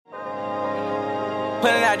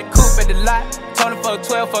Pulling out the coupe at the lot. Told him fuck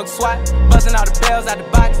 12, fuck SWAT. Busting all the bells out the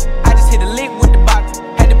box. I just hit a lick with the box.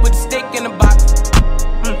 Had to put the stick in the box.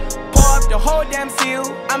 Pour up the whole damn seal.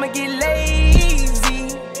 I'ma get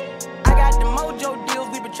lazy. I got the mojo deals.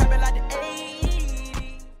 We been trapping like the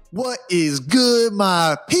 80s. What is good,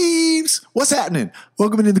 my peeps? What's happening?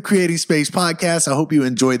 Welcome into the Creating Space podcast. I hope you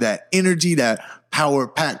enjoy that energy, that power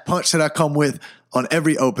pack punch that I come with on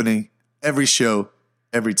every opening, every show,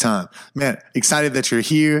 every time. Man, excited that you're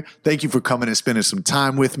here. Thank you for coming and spending some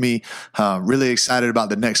time with me. Really excited about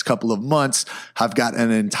the next couple of months. I've got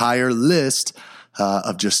an entire list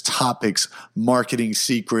of just topics, marketing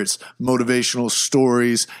secrets, motivational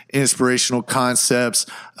stories, inspirational concepts,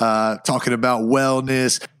 talking about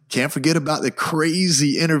wellness. Can't forget about the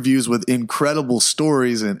crazy interviews with incredible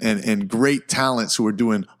stories and great talents who are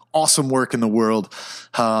doing awesome work in the world.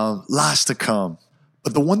 Lots to come.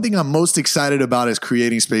 But the one thing I'm most excited about is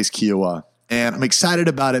Creating Space Kiowa. And I'm excited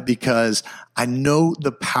about it because I know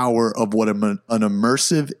the power of what an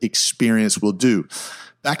immersive experience will do.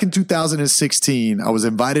 Back in 2016, I was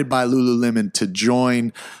invited by Lululemon to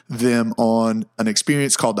join them on an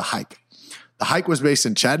experience called The Hike. The Hike was based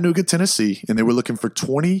in Chattanooga, Tennessee, and they were looking for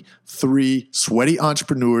 23 sweaty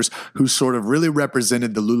entrepreneurs who sort of really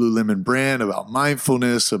represented the Lululemon brand about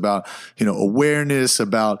mindfulness, about, awareness,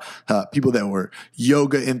 about people that were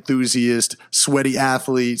yoga enthusiasts, sweaty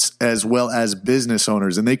athletes, as well as business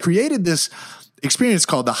owners. And they created this experience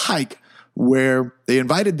called The Hike, where they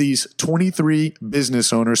invited these 23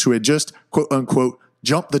 business owners who had just, quote unquote,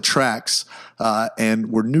 jumped the tracks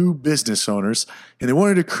and were new business owners. And they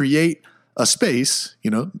wanted to create a space,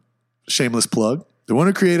 shameless plug. They want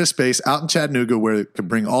to create a space out in Chattanooga where it could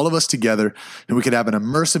bring all of us together and we could have an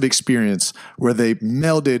immersive experience where they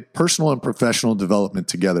melded personal and professional development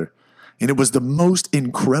together. And it was the most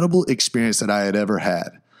incredible experience that I had ever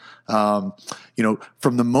had. From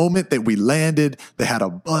the moment that we landed, they had a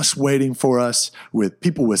bus waiting for us with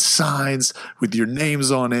people with signs with your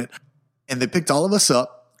names on it. And they picked all of us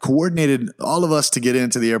up, coordinated all of us to get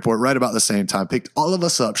into the airport right about the same time, picked all of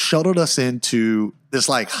us up, shuttled us into this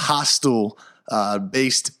hostel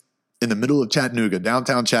based in the middle of Chattanooga,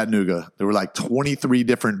 downtown Chattanooga. There were 23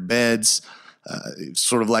 different beds,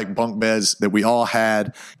 sort of like bunk beds that we all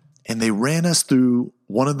had. And they ran us through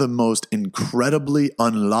one of the most incredibly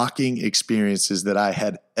unlocking experiences that I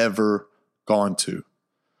had ever gone to.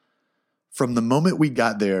 From the moment we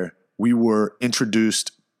got there, we were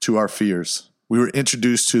introduced to our fears. We were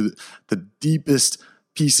introduced to the deepest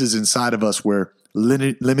pieces inside of us where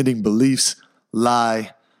limiting beliefs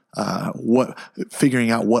lie,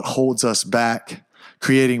 figuring out what holds us back,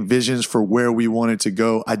 creating visions for where we wanted to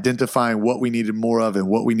go, identifying what we needed more of and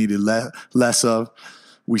what we needed less of.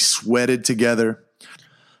 We sweated together.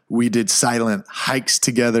 We did silent hikes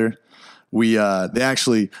together. They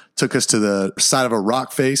actually took us to the side of a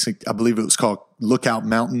rock face. I believe it was called Lookout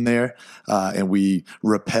Mountain there. And we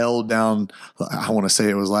rappelled down, I want to say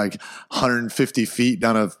it was 150 feet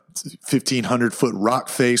down a 1,500 foot rock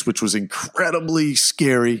face, which was incredibly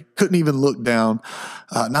scary. Couldn't even look down.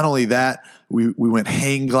 Not only that, we went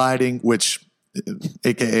hang gliding, which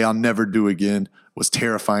AKA I'll never do again. Was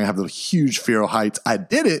terrifying. I have a huge fear of heights. I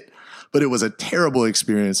did it, but it was a terrible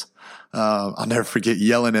experience. I'll never forget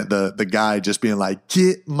yelling at the guy, just being like,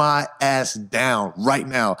 "Get my ass down right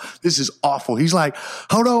now. This is awful." He's like,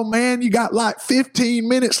 "Hold on, man. You got 15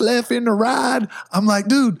 minutes left in the ride." I'm like,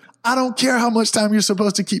 "Dude, I don't care how much time you're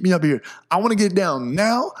supposed to keep me up here. I want to get down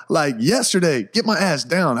now, like yesterday. Get my ass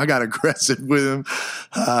down." I got aggressive with him.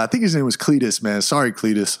 I think his name was Cletus, man. Sorry,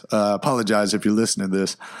 Cletus. Apologize if you're listening to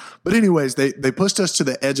this. But anyways, they pushed us to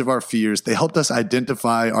the edge of our fears. They helped us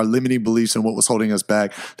identify our limiting beliefs and what was holding us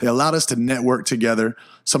back. They allowed us to network together.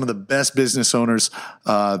 Some of the best business owners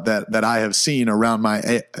that I have seen around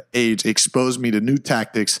my age exposed me to new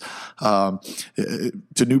tactics, to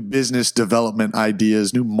new business development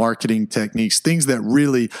ideas, new marketing techniques, things that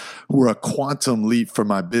really were a quantum leap for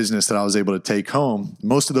my business that I was able to take home.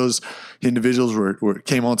 Most of those individuals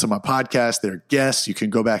came onto my podcast. They're guests. You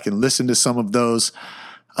can go back and listen to some of those.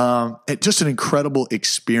 Just an incredible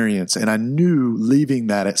experience. And I knew leaving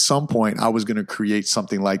that at some point, I was going to create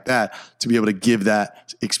something like that to be able to give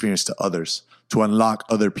that experience to others, to unlock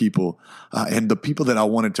other people. And the people that I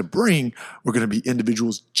wanted to bring were going to be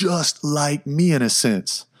individuals just like me in a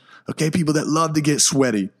sense. Okay. People that love to get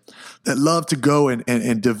sweaty, that love to go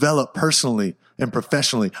and develop personally and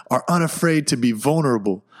professionally, are unafraid to be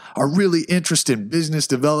vulnerable, are really interested in business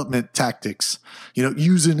development tactics,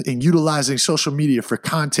 using and utilizing social media for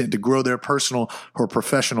content to grow their personal or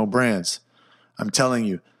professional brands. I'm telling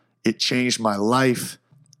you, it changed my life,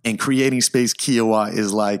 and Creating Space Kiowa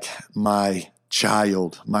is like my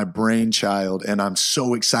child, my brainchild, and I'm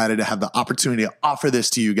so excited to have the opportunity to offer this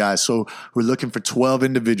to you guys. So we're looking for 12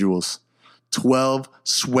 individuals, 12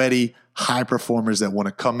 sweaty high performers that want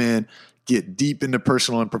to come in, get deep into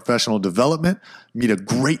personal and professional development, meet a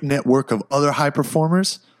great network of other high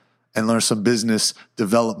performers, and learn some business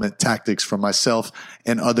development tactics from myself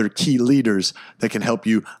and other key leaders that can help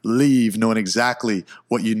you leave knowing exactly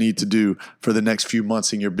what you need to do for the next few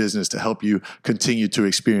months in your business to help you continue to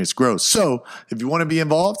experience growth. So if you want to be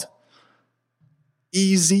involved,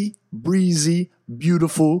 easy, breezy,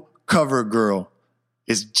 beautiful cover girl.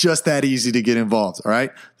 It's just that easy to get involved, all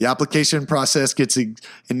right? The application process gets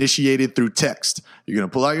initiated through text. You're going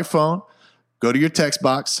to pull out your phone, go to your text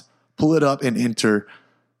box, pull it up, and enter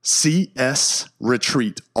CS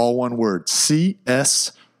Retreat, all one word,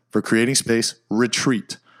 CS for creating space,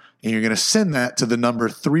 retreat. And you're going to send that to the number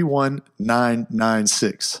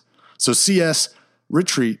 31996. So CS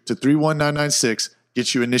Retreat to 31996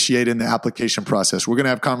 gets you initiated in the application process. We're going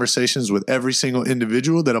to have conversations with every single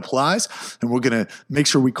individual that applies, and we're going to make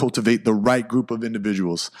sure we cultivate the right group of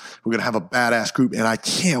individuals. We're going to have a badass group, and I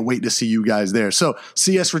can't wait to see you guys there. So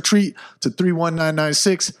CS Retreat to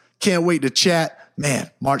 31996. Can't wait to chat.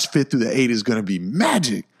 Man, March 5th through the 8th is going to be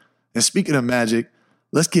magic. And speaking of magic,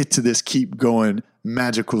 let's get to this keep going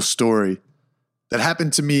magical story that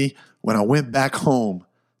happened to me when I went back home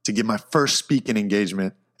to get my first speaking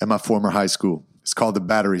engagement at my former high school. It's called The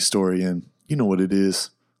Battery Story, and you know what it is.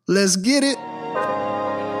 Let's get it. Pulling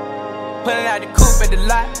out the coupe at the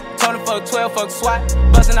lot, told him fuck 12, fuck SWAT,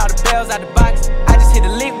 busting all the bells out the box. I just hit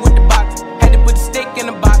a lick with the box, had to put the stick in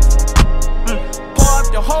the box. Pour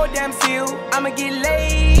up the whole damn seal, I'ma get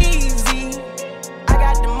lazy. I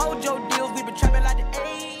got the mojo deals, we been trapping like the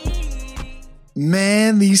 80s.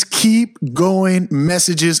 Man, these keep going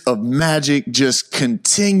messages of magic just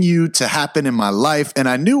continue to happen in my life. And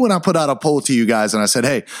I knew when I put out a poll to you guys and I said,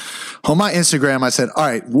 hey, on my Instagram, I said, all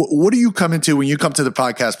right, what do you come into when you come to the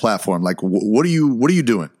podcast platform? Like, what are you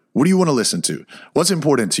doing? What do you want to listen to? What's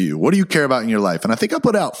important to you? What do you care about in your life? And I think I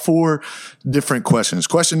put out 4 different questions.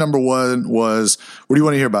 Question number 1 was, what do you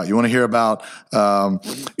want to hear about? You want to hear about,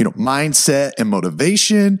 mindset and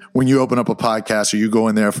motivation. When you open up a podcast, are you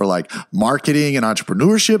going there for like marketing and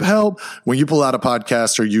entrepreneurship help? When you pull out a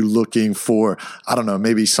podcast, are you looking for, I don't know,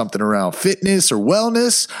 maybe something around fitness or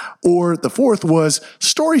wellness? Or the 4th was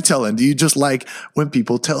storytelling. Do you just like when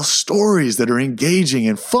people tell stories that are engaging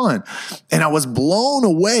and fun? And I was blown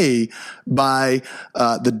away by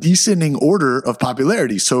the descending order of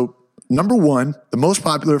popularity. So number 1, the most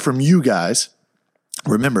popular from you guys.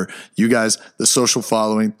 Remember, you guys, the social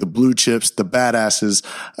following, the blue chips, the badasses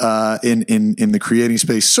in the creating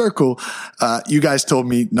space circle. You guys told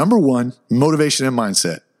me number 1, motivation and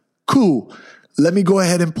mindset. Cool. Let me go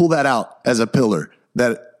ahead and pull that out as a pillar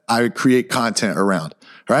that I create content around.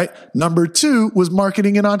 Right. Number 2 was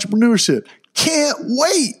marketing and entrepreneurship. Can't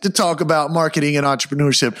wait to talk about marketing and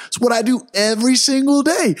entrepreneurship. It's what I do every single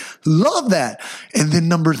day. Love that. And then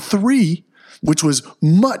number 3, which was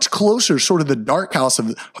much closer, sort of the dark horse of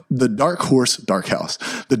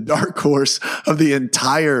the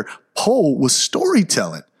entire poll, was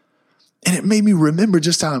storytelling. And it made me remember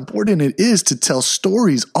just how important it is to tell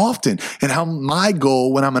stories often, and how my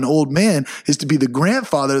goal when I'm an old man is to be the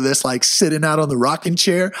grandfather that's like sitting out on the rocking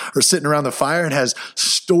chair or sitting around the fire and has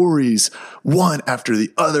stories one after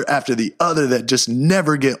the other that just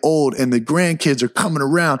never get old. And the grandkids are coming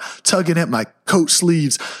around tugging at my coat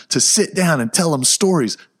sleeves to sit down and tell them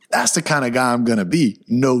stories. That's the kind of guy I'm going to be,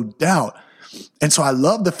 no doubt. And so I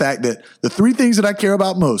love the fact that the 3 things that I care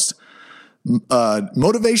about most,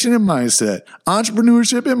 motivation and mindset,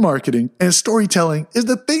 entrepreneurship and marketing, and storytelling, is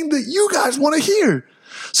the thing that you guys want to hear.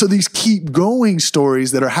 So these keep going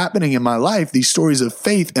stories that are happening in my life, these stories of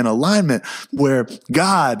faith and alignment where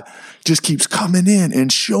God just keeps coming in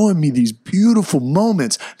and showing me these beautiful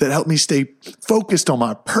moments that help me stay focused on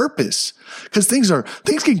my purpose. Because things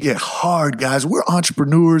can get hard, guys. We're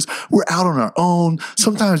entrepreneurs. We're out on our own.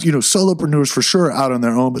 Sometimes, solopreneurs for sure are out on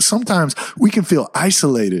their own, but sometimes we can feel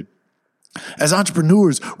isolated. As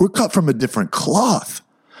entrepreneurs, we're cut from a different cloth.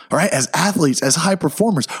 All right. As athletes, as high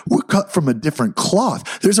performers, we're cut from a different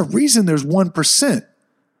cloth. There's a reason there's 1%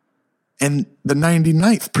 and the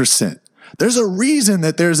 99th percent. There's a reason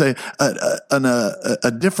that there's a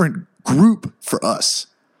different group for us.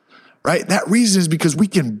 Right. That reason is because we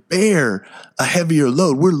can bear a heavier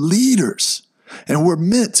load. We're leaders, and we're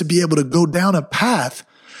meant to be able to go down a path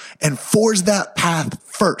and forge that path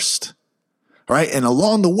first. right? And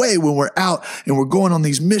along the way, when we're out and we're going on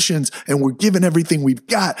these missions and we're giving everything we've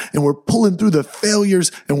got and we're pulling through the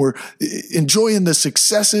failures and we're enjoying the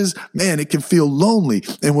successes, man, it can feel lonely.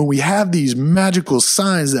 And when we have these magical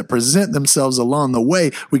signs that present themselves along the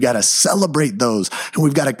way, we got to celebrate those and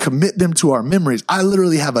we've got to commit them to our memories. I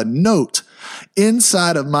literally have a note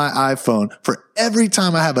inside of my iPhone for every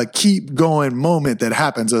time I have a keep going moment that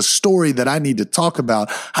happens, a story that I need to talk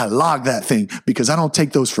about. I log that thing because I don't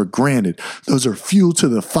take those for granted. Those are fuel to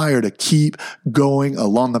the fire to keep going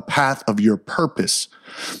along the path of your purpose.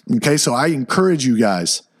 Okay, so I encourage you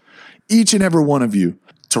guys, each and every one of you,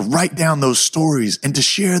 to write down those stories and to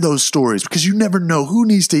share those stories, because you never know who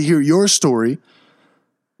needs to hear your story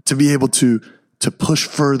to be able to push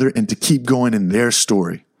further and to keep going in their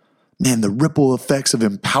story. Man, the ripple effects of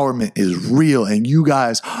empowerment is real, and you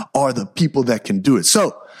guys are the people that can do it.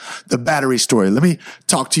 So, the battery story. Let me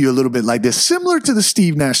talk to you a little bit like this, similar to the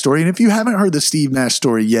Steve Nash story. And if you haven't heard the Steve Nash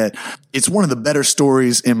story yet, it's one of the better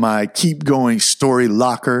stories in my Keep Going story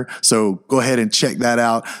locker. So go ahead and check that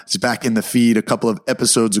out. It's back in the feed a couple of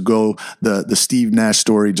episodes ago. The Steve Nash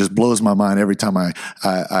story just blows my mind every time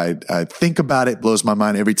I think about it. Blows my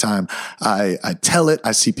mind every time I tell it.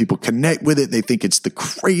 I see people connect with it. They think it's the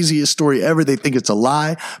craziest story ever. They think it's a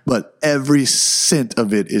lie, but every cent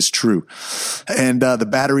of it is true. And the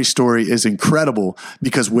battery story is incredible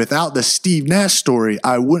because without the Steve Nash story,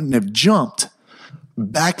 I wouldn't have jumped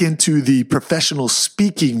back into the professional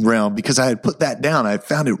speaking realm because I had put that down. I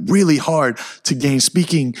found it really hard to gain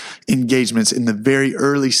speaking engagements in the very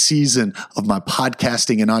early season of my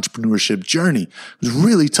podcasting and entrepreneurship journey. It was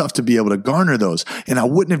really tough to be able to garner those. And I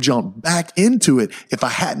wouldn't have jumped back into it if I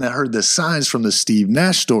hadn't heard the signs from the Steve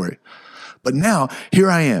Nash story. But now here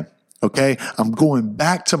I am. Okay, I'm going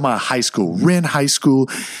back to my high school, Wren High School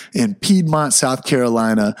in Piedmont, South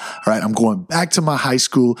Carolina. All right, I'm going back to my high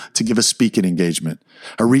school to give a speaking engagement.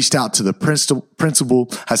 I reached out to the principal.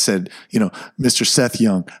 I said, Mr. Seth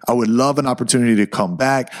Young, I would love an opportunity to come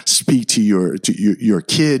back, speak to your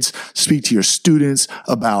kids, speak to your students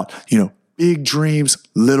about, big dreams,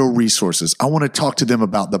 little resources. I want to talk to them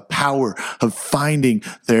about the power of finding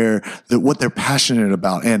what they're passionate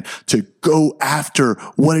about and to go after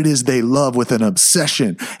what it is they love with an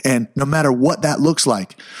obsession. And no matter what that looks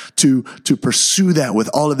like, to pursue that with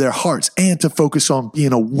all of their hearts and to focus on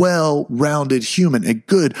being a well-rounded human, a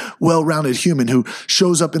good, well-rounded human who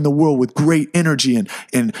shows up in the world with great energy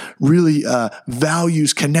and really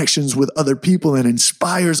values connections with other people and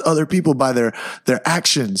inspires other people by their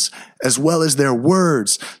actions as well as their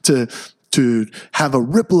words to have a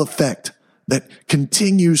ripple effect that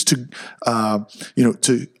continues to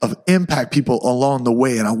impact people along the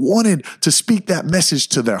way. And I wanted to speak that message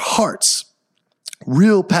to their hearts.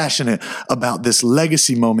 Real passionate about this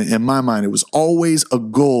legacy moment in my mind. It was always a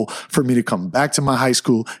goal for me to come back to my high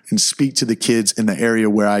school and speak to the kids in the area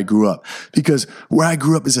where I grew up. Because where I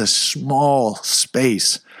grew up is a small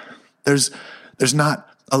space. There's not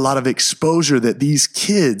a lot of exposure that these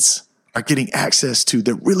kids are getting access to.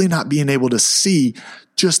 They're really not being able to see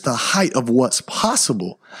just the height of what's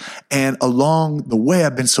possible. And along the way,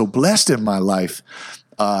 I've been so blessed in my life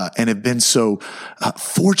and have been so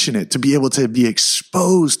fortunate to be able to be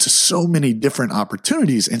exposed to so many different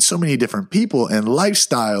opportunities and so many different people and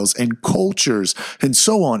lifestyles and cultures and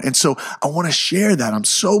so on. And so I want to share that. I'm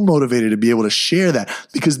so motivated to be able to share that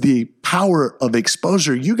because the power of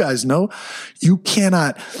exposure, you guys know, your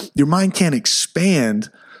mind can't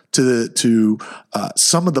expand to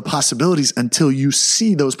some of the possibilities until you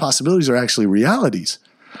see those possibilities are actually realities,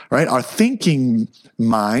 right? Our thinking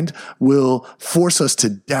mind will force us to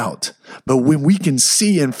doubt. But when we can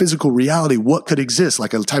see in physical reality what could exist,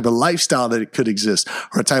 like a type of lifestyle that it could exist,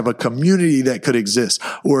 or a type of community that could exist,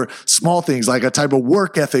 or small things like a type of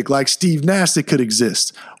work ethic like Steve Nash that could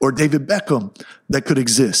exist, or David Beckham that could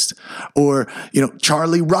exist, or,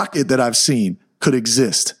 Charlie Rocket that I've seen could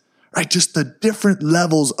exist. Right? Just the different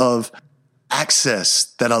levels of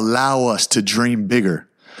access that allow us to dream bigger.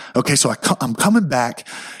 Okay, so I'm coming back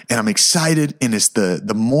and I'm excited, and it's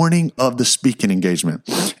the morning of the speaking engagement.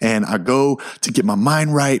 And I go to get my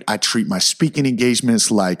mind right. I treat my speaking engagements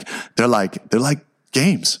like they're like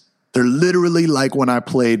games. They're literally like when I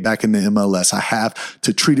played back in the MLS. I have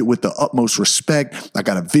to treat it with the utmost respect. I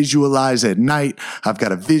got to visualize at night. I've got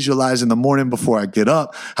to visualize in the morning before I get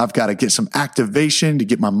up. I've got to get some activation to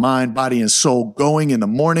get my mind, body, and soul going in the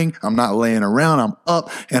morning. I'm not laying around. I'm up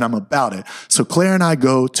and I'm about it. So Claire and I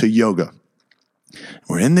go to yoga.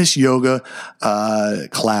 We're in this yoga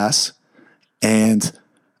class, and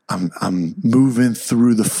I'm moving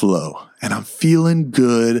through the flow. and I'm feeling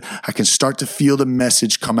good. I can start to feel the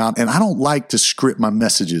message come out. And I don't like to script my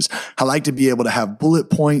messages. I like to be able to have bullet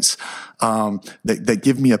points that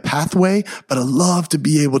give me a pathway, but I love to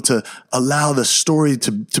be able to allow the story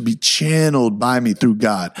to be channeled by me through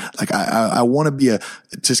God. Like I want to be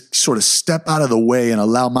to sort of step out of the way and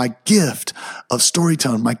allow my gift of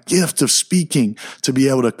storytelling, my gift of speaking to be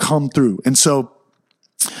able to come through. And so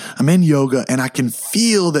I'm in yoga and I can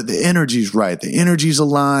feel that the energy's right. The energy's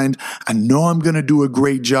aligned. I know I'm going to do a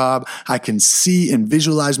great job. I can see and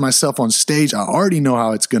visualize myself on stage. I already know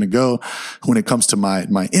how it's going to go when it comes to my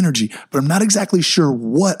energy, but I'm not exactly sure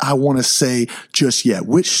what I want to say just yet.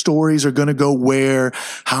 Which stories are going to go where?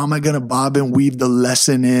 How am I going to bob and weave the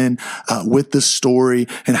lesson in with the story?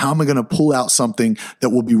 And how am I going to pull out something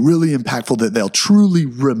that will be really impactful that they'll truly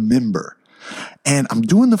remember? And I'm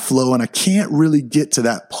doing the flow and I can't really get to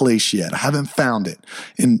that place yet. I haven't found it.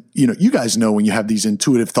 And, you guys know when you have these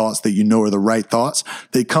intuitive thoughts that you know are the right thoughts,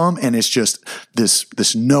 they come and it's just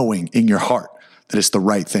this knowing in your heart that it's the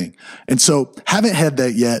right thing. And so haven't had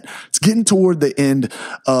that yet. It's getting toward the end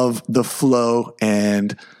of the flow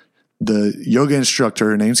and the yoga instructor,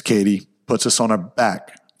 her name's Katie, puts us on our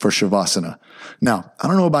back for Shavasana. Now, I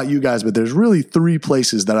don't know about you guys, but there's really 3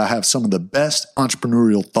 places that I have some of the best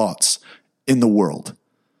entrepreneurial thoughts in the world.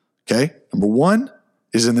 Okay. Number 1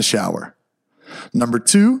 is in the shower. Number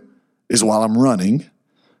 2 is while I'm running,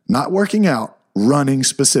 not working out, running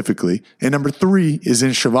specifically. And number 3 is in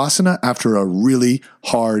Shavasana after a really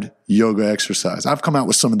hard yoga exercise. I've come out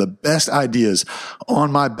with some of the best ideas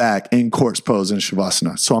on my back in corpse pose in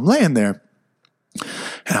Shavasana. So I'm laying there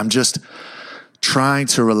and I'm just trying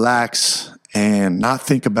to relax and not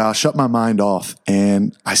think about, shut my mind off.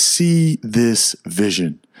 And I see this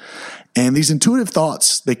vision. And these intuitive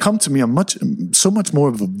thoughts, they come to me. I'm so much more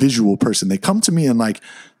of a visual person. They come to me in like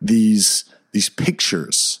these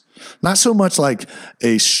pictures, not so much like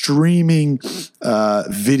a streaming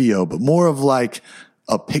video, but more of like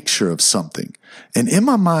a picture of something. And in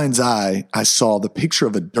my mind's eye, I saw the picture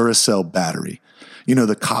of a Duracell battery.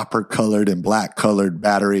 The copper colored and black colored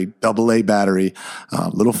battery, AA battery, a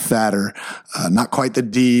little fatter, not quite the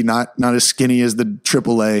D, not as skinny as the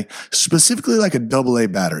AAA, specifically like a AA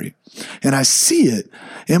battery. And I see it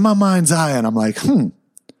in my mind's eye and I'm like,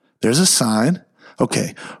 there's a sign.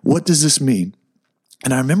 Okay, what does this mean?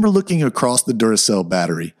 And I remember looking across the Duracell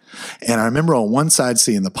battery and I remember on one side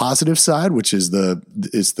seeing the positive side, which is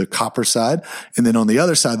the copper side. And then on the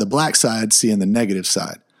other side, the black side, seeing the negative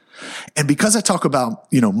side. And because I talk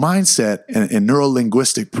about, mindset and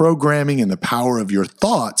neuro-linguistic programming and the power of your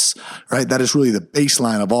thoughts, right? That is really the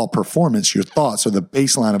baseline of all performance. Your thoughts are the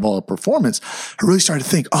baseline of all performance. I really started to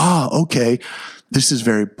think, okay, this is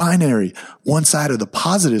very binary. One side are the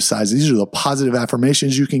positive sides. These are the positive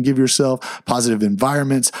affirmations you can give yourself, positive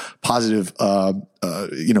environments, positive,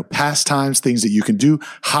 pastimes, things that you can do,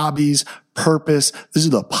 hobbies, purpose. These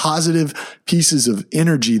are the positive pieces of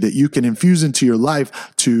energy that you can infuse into your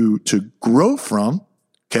life to grow from,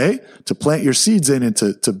 okay? To plant your seeds in and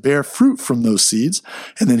to bear fruit from those seeds.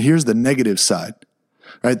 And then here's the negative side,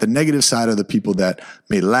 right? The negative side are the people that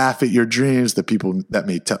may laugh at your dreams, the people that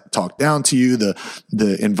may talk down to you,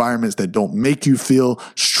 the environments that don't make you feel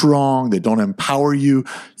strong, that don't empower you.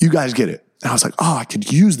 You guys get it. And I was like, I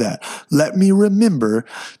could use that. Let me remember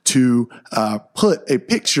to put a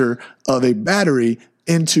picture of a battery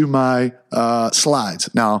into my slides.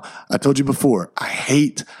 Now, I told you before, I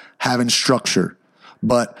hate having structure,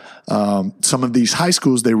 but some of these high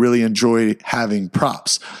schools, they really enjoy having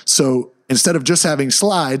props. So instead of just having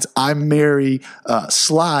slides, I marry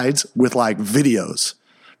slides with like videos.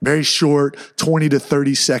 Very short, 20 to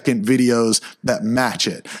 30 second videos that match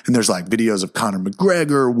it. And there's like videos of Conor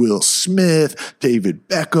McGregor, Will Smith, David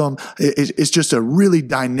Beckham. It's just a really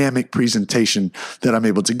dynamic presentation that I'm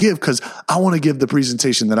able to give because I want to give the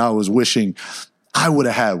presentation that I was wishing I would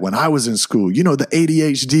have had when I was in school. The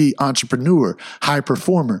ADHD entrepreneur, high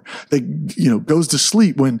performer that, goes to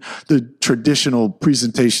sleep when the traditional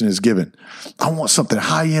presentation is given. I want something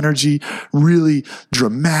high energy, really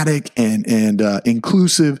dramatic and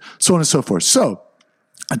inclusive, so on and so forth. So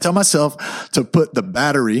I tell myself to put the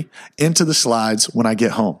battery into the slides when I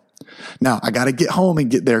get home. Now, I got to get home and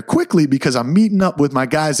get there quickly because I'm meeting up with my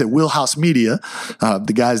guys at Wheelhouse Media,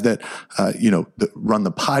 the guys that, that run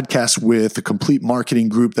the podcast with, the complete marketing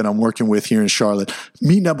group that I'm working with here in Charlotte.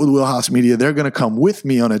 Meeting up with Wheelhouse Media, they're going to come with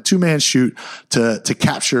me on a 2-man shoot to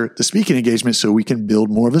capture the speaking engagement so we can build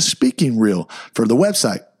more of a speaking reel for the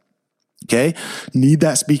website. Okay. Need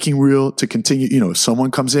that speaking reel to continue. If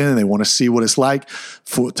someone comes in and they want to see what it's like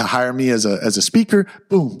to hire me as a speaker,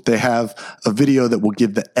 boom, they have a video that will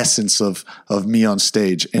give the essence of me on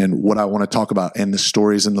stage and what I want to talk about and the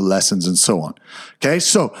stories and the lessons and so on. Okay.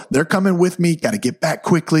 So they're coming with me, got to get back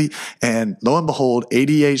quickly. And lo and behold,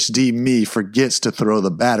 ADHD me forgets to throw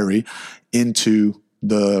the battery into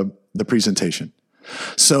the presentation.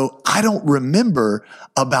 So I don't remember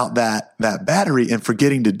about that battery and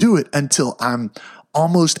forgetting to do it until I'm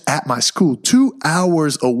almost at my school, 2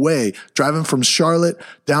 hours away, driving from Charlotte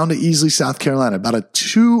down to Easley, South Carolina, about a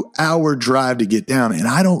 2-hour drive to get down. And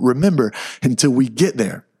I don't remember until we get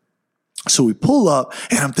there. So we pull up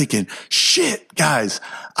and I'm thinking, shit, guys,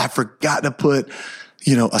 I forgot to put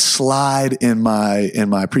a slide in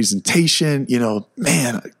my presentation,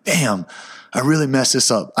 man, damn. I really messed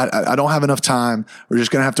this up. I don't have enough time. We're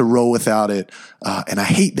just going to have to roll without it. And I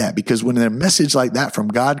hate that because when a message like that from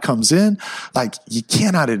God comes in, like you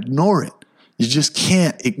cannot ignore it. You just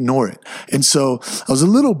can't ignore it. And so I was a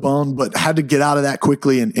little bummed, but had to get out of that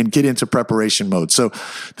quickly and get into preparation mode. So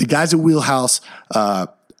the guys at Wheelhouse,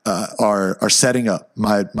 are setting up.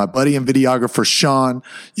 My buddy and videographer, Sean,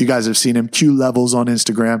 you guys have seen him, Q Levels on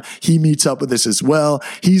Instagram. He meets up with us as well.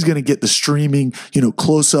 He's going to get the streaming,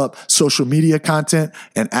 close up social media content,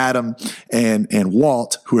 and Adam and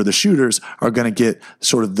Walt, who are the shooters, are going to get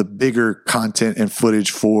sort of the bigger content and footage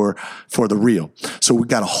for the reel. So we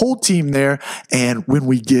got a whole team there. And when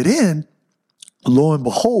we get in, lo and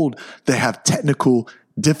behold, they have technical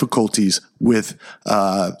difficulties with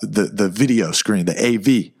the video screen, the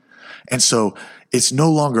AV. And so it's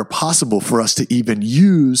no longer possible for us to even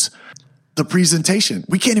use the presentation.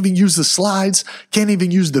 We can't even use the slides, can't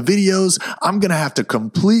even use the videos. I'm going to have to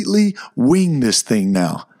completely wing this thing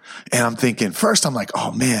now. And I'm thinking, first, I'm like,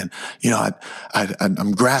 oh man,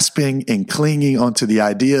 I'm grasping and clinging onto the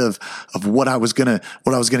idea of what I was gonna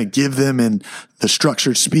give them in the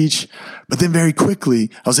structured speech. But then very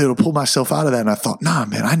quickly, I was able to pull myself out of that. And I thought, nah,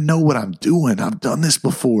 man, I know what I'm doing. I've done this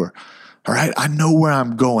before. All right. I know where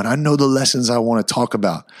I'm going. I know the lessons I want to talk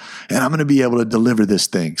about, and I'm going to be able to deliver this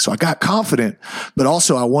thing. So I got confident, but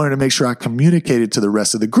also I wanted to make sure I communicated to the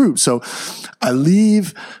rest of the group. So I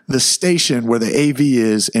leave the station where the AV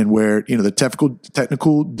is and where, the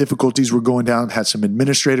technical difficulties were going down, had some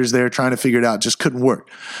administrators there trying to figure it out, just couldn't work.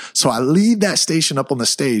 So I leave that station up on the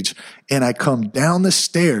stage and I come down the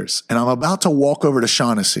stairs and I'm about to walk over to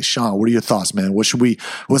Sean and say, Sean, what are your thoughts, man? What's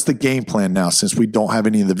the game plan now since we don't have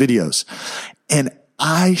any of the videos? And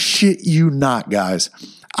I shit you not, guys.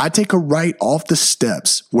 I take a right off the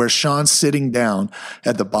steps where Sean's sitting down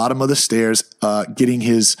at the bottom of the stairs, getting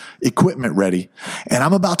his equipment ready. And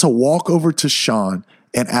I'm about to walk over to Sean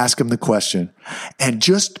and ask him the question. And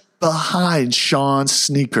just behind Sean's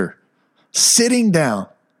sneaker, sitting down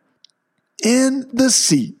in the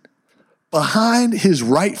seat, behind his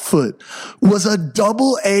right foot was a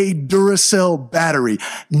AA Duracell battery.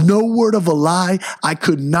 No word of a lie. I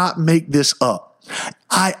could not make this up.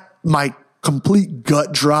 My complete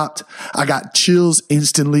gut dropped. I got chills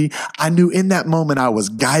instantly. I knew in that moment I was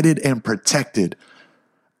guided and protected.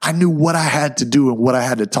 I knew what I had to do and what I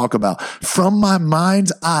had to talk about. From my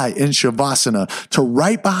mind's eye in Shavasana to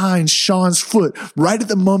right behind Sean's foot, right at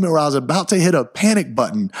the moment where I was about to hit a panic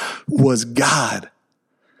button, was God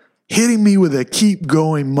hitting me with a keep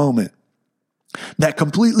going moment that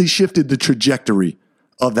completely shifted the trajectory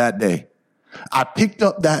of that day. I picked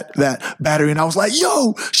up that battery and I was like,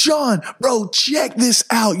 yo, Sean, bro, check this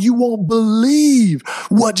out. You won't believe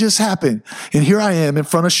what just happened. And here I am in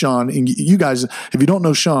front of Sean. And you guys, if you don't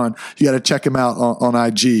know Sean, you got to check him out on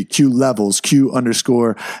IG, Q Levels, Q_LEVELZ.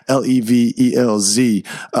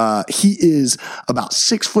 He is about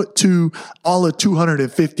 6'2", all of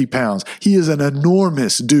 250 pounds. He is an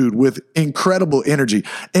enormous dude with incredible energy.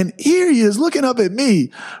 And here he is looking up at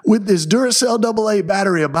me with this Duracell AA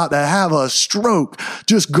battery about to have a stroke,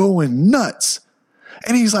 just going nuts.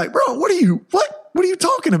 And he's like, bro, what are you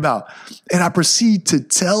talking about? And I proceed to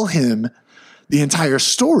tell him the entire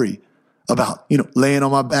story about, laying on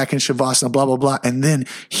my back in Shavasana, blah, blah, blah. And then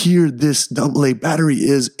here this AA battery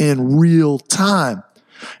is in real time.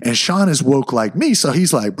 And Sean is woke like me. So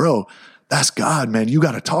he's like, bro, that's God, man. You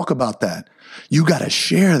got to talk about that. You got to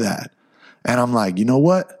share that. And I'm like, you know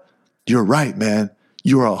what? You're right, man.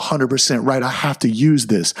 You're 100% right. I have to use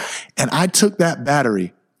this. And I took that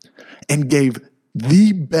battery and gave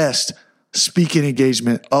the best speaking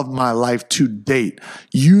engagement of my life to date,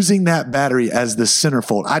 using that battery as the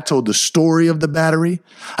centerfold. I told the story of the battery.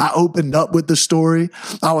 I opened up with the story.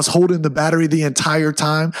 I was holding the battery the entire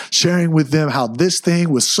time, sharing with them how this thing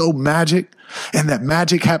was so magic. and that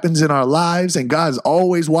magic happens in our lives, and God's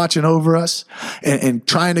always watching over us and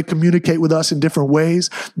trying to communicate with us in different ways.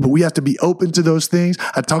 But we have to be open to those things.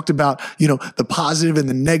 I talked about, the positive and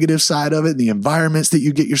the negative side of it, and the environments that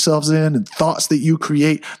you get yourselves in, and thoughts that you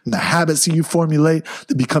create, and the habits that you formulate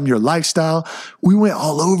that become your lifestyle. We went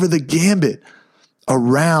all over the gambit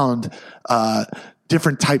around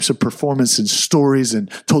different types of performance and stories, and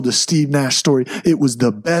told the Steve Nash story. It was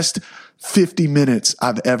the best 50 minutes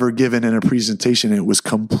I've ever given in a presentation. It was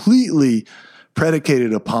completely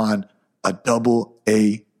predicated upon a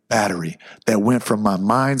AA battery that went from my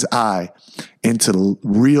mind's eye into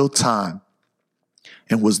real time,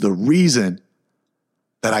 and was the reason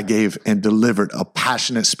that I gave and delivered a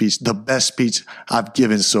passionate speech, the best speech I've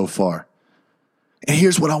given so far. And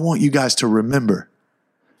here's what I want you guys to remember.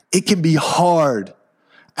 It can be hard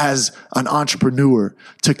as an entrepreneur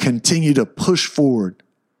to continue to push forward.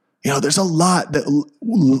 There's a lot that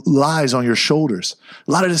lies on your shoulders,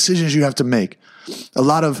 a lot of decisions you have to make, a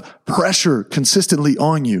lot of pressure consistently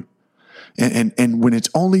on you. And when it's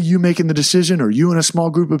only you making the decision, or you and a small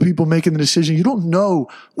group of people making the decision, you don't know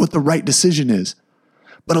what the right decision is.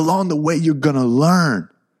 But along the way, you're going to learn.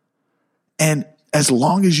 And as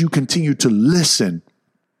long as you continue to listen,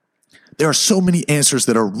 there are so many answers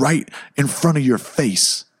that are right in front of your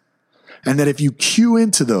face. And that if you cue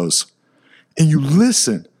into those and you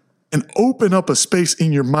listen and open up a space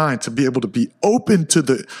in your mind to be able to be open to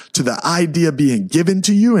the idea being given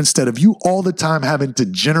to you, instead of you all the time having to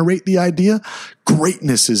generate the idea,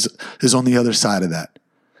 greatness is on the other side of that.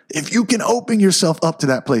 If you can open yourself up to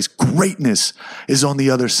that place, greatness is on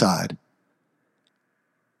the other side.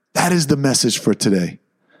 That is the message for today.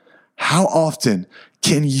 How often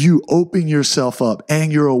can you open yourself up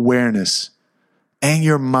and your awareness and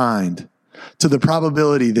your mind to the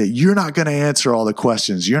probability that you're not going to answer all the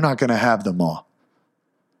questions? You're not going to have them all.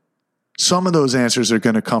 Some of those answers are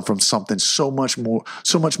going to come from something so much more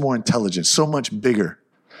intelligent, so much bigger,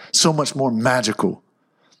 so much more magical.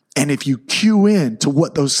 And if you cue in to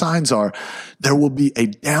what those signs are, there will be a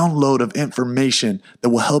download of information that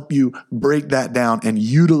will help you break that down and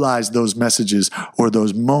utilize those messages or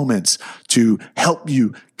those moments to help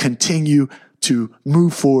you continue to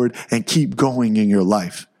move forward and keep going in your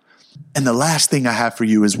life. And the last thing I have for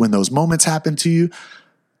you is, when those moments happen to you,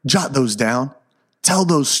 jot those down, tell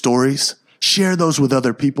those stories, share those with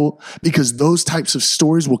other people, because those types of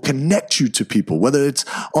stories will connect you to people, whether it's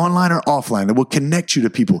online or offline. It will connect you to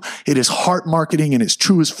people. It is heart marketing in its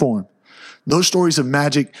truest form. Those stories of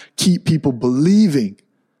magic keep people believing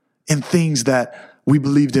in things that we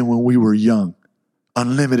believed in when we were young,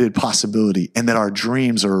 unlimited possibility, and that our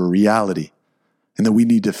dreams are a reality, and that we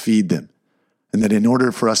need to feed them. And that in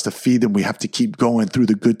order for us to feed them, we have to keep going through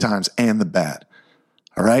the good times and the bad.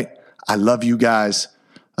 All right? I love you guys.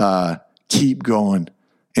 Keep going.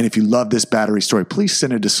 And if you love this battery story, please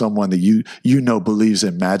send it to someone that you know believes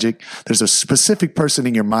in magic. There's a specific person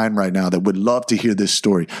in your mind right now that would love to hear this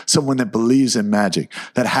story. Someone that believes in magic,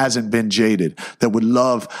 that hasn't been jaded, that would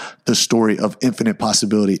love the story of infinite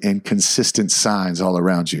possibility and consistent signs all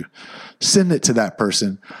around you. Send it to that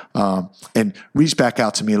person and reach back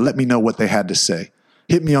out to me and let me know what they had to say.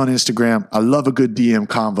 Hit me on Instagram. I love a good DM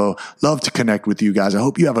convo. Love to connect with you guys. I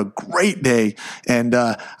hope you have a great day. And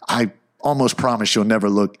I almost promise you'll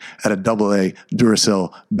never look at a AA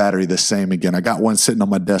Duracell battery the same again. I got one sitting on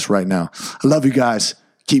my desk right now. I love you guys.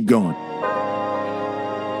 Keep going.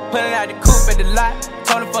 Pulling out the coupe at the lot.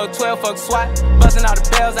 Told him fuck 12, fuck SWAT. Busting all the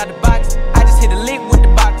bells out the box. I just hit a lick with the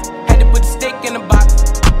box. Had to put the stick in the box.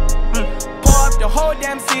 Pour up the whole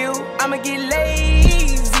damn seal. I'ma get laid.